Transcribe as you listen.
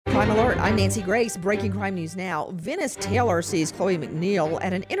Crime Alert. I'm Nancy Grace. Breaking crime news now. Venice Taylor sees Chloe McNeil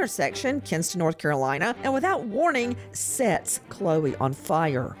at an intersection, Kinston, North Carolina, and without warning, sets Chloe on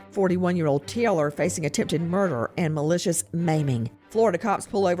fire. 41-year-old Taylor facing attempted murder and malicious maiming. Florida cops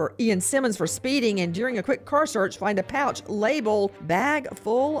pull over Ian Simmons for speeding and during a quick car search find a pouch labeled bag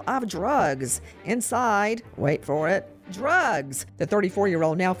full of drugs. Inside, wait for it, drugs. The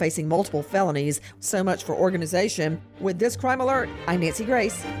 34-year-old now facing multiple felonies. So much for organization. With this Crime Alert, I'm Nancy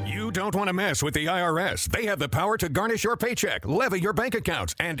Grace. You don't want to mess with the IRS. They have the power to garnish your paycheck, levy your bank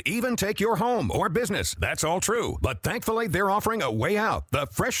accounts, and even take your home or business. That's all true. But thankfully, they're offering a way out. The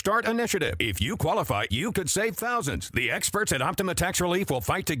Fresh Start Initiative. If you qualify, you could save thousands. The experts at Optima Tax Relief will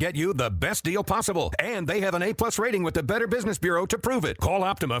fight to get you the best deal possible. And they have an A+ rating with the Better Business Bureau to prove it. Call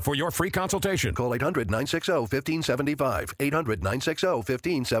Optima for your free consultation. Call 800-960-1575.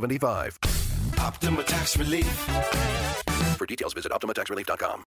 800-960-1575. Optima Tax Relief. For details, visit OptimaTaxRelief.com.